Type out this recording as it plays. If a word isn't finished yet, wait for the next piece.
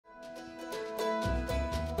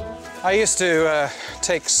I used to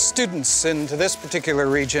take students into this particular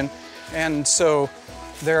region, and so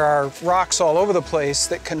there are rocks all over the place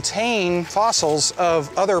that contain fossils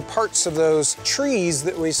of other parts of those trees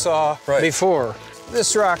that we saw before.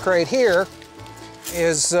 This rock right here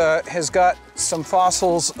has got some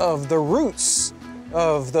fossils of the roots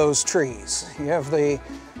of those trees. You have the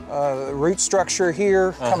root structure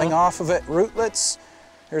here coming off of it, rootlets.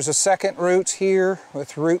 There's a second root here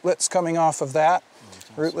with rootlets coming off of that.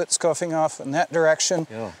 Rootlets coming off in that direction.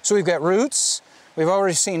 Yeah. So we've got roots. We've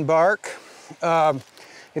already seen bark.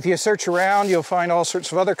 If you search around, you'll find all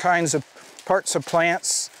sorts of other kinds of parts of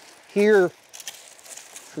plants. Here,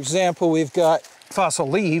 for example, we've got fossil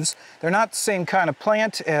leaves. They're not the same kind of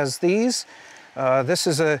plant as these. This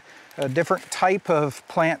is a different type of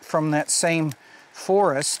plant from that same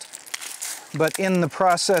forest. But in the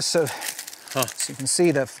process of, as you can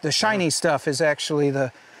see, the shiny stuff is actually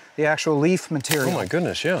the actual leaf material. Oh my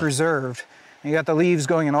goodness, yeah. Preserved. And you got the leaves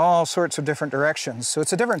going in all sorts of different directions. So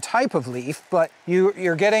it's a different type of leaf, but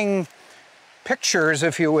you're getting pictures,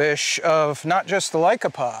 if you wish, of not just the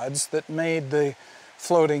lycopods that made the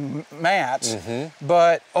floating mat,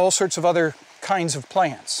 but all sorts of other kinds of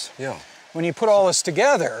plants. Yeah. When you put all this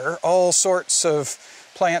together, all sorts of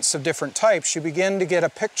plants of different types, you begin to get a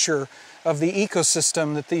picture of the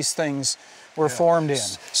ecosystem that these things were formed in.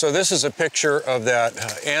 So this is a picture of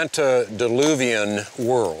that antediluvian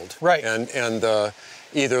world. Right. And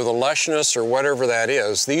either the lushness or whatever that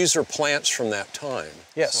is, these are plants from that time.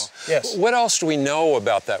 Yes, So, yes. What else do we know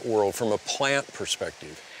about that world from a plant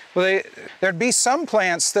perspective? Well, there'd be some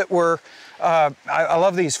plants that were, I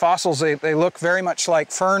love these fossils, they look very much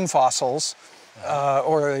like fern fossils,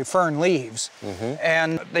 or fern leaves.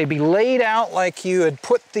 And they'd be laid out like you had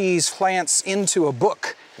put these plants into a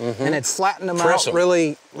book. And it flattened them out,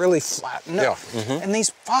 really, really flattened. Yeah. And these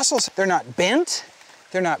fossils, they're not bent,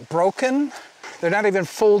 they're not broken, they're not even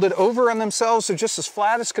folded over on themselves, they're just as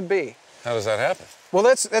flat as could be. How does that happen? Well,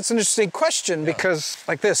 that's an interesting question because,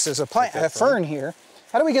 like this, is a plant, a fern here.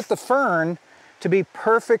 How do we get the fern to be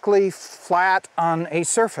perfectly flat on a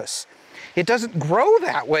surface? It doesn't grow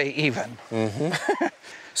that way even.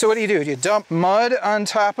 So what do? You dump mud on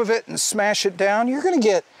top of it and smash it down. You're going to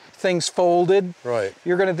get things folded. Right.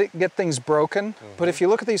 You're going to get things broken. But if you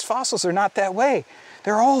look at these fossils, they're not that way.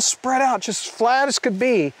 They're all spread out, just flat as could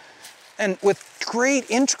be, and with great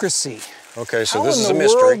intricacy. Okay, so this is a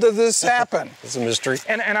mystery. How in the world did this happen? It's a mystery.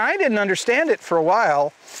 And I didn't understand it for a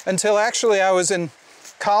while until actually I was in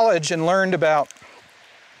college and learned a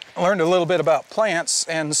little bit about plants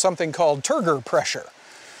and something called turgor pressure.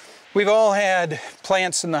 We've all had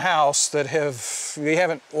plants in the house that we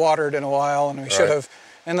haven't watered in a while, and we should have,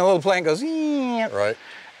 and the little plant goes, Right.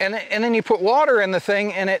 And then you put water in the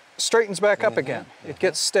thing and it straightens back up again. It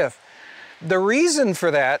gets stiff. The reason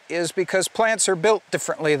for that is because plants are built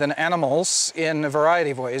differently than animals in a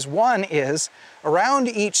variety of ways. One is around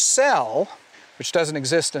each cell, which doesn't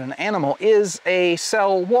exist in an animal, is a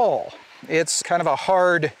cell wall. It's kind of a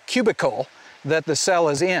hard cubicle that the cell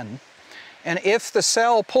is in. And if the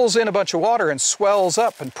cell pulls in a bunch of water and swells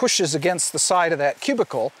up and pushes against the side of that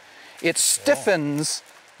cubicle, it stiffens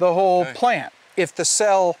the whole plant. If the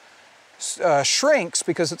cell shrinks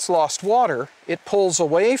because it's lost water, it pulls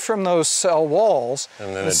away from those cell walls,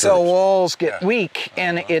 and the cell walls get weak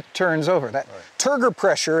and it turns over. That turgor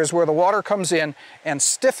pressure is where the water comes in and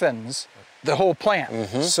stiffens the whole plant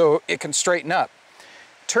so it can straighten up.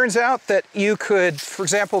 Turns out that you could, for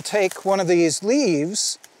example, take one of these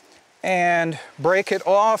leaves and break it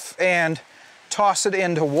off and toss it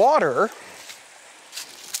into water,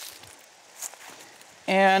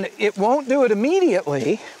 and it won't do it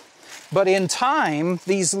immediately, but in time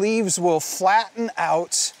these leaves will flatten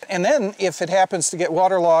out, and then if it happens to get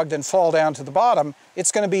waterlogged and fall down to the bottom,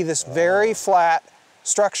 it's going to be this very flat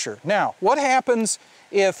structure. Now, what happens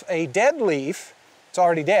if a dead leaf, it's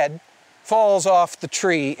already dead, falls off the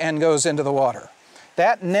tree and goes into the water?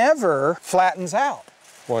 That never flattens out.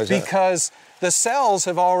 Why is that? Because the cells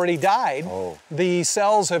have already died, the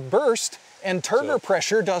cells have burst, and turgor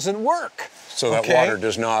pressure doesn't work. So that water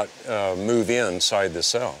does not move inside the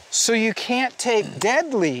cell. So you can't take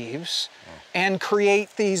dead leaves and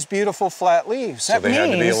create these beautiful flat leaves. So they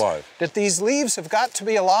had to be alive. That these leaves have got to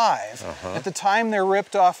be alive at the time they're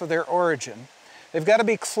ripped off of their origin. They've got to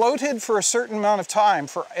be floated for a certain amount of time,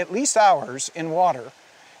 for at least hours, in water,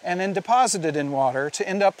 and then deposited in water to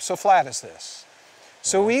end up so flat as this.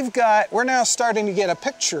 So we're now starting to get a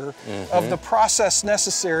picture of the process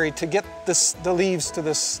necessary to get the leaves to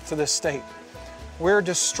this state. We're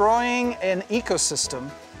destroying an ecosystem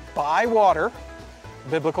by water,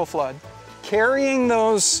 biblical flood, carrying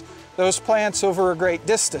those those plants over a great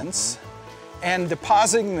distance and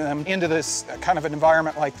depositing them into this kind of an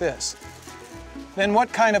environment like this, then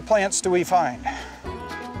what kind of plants do we find?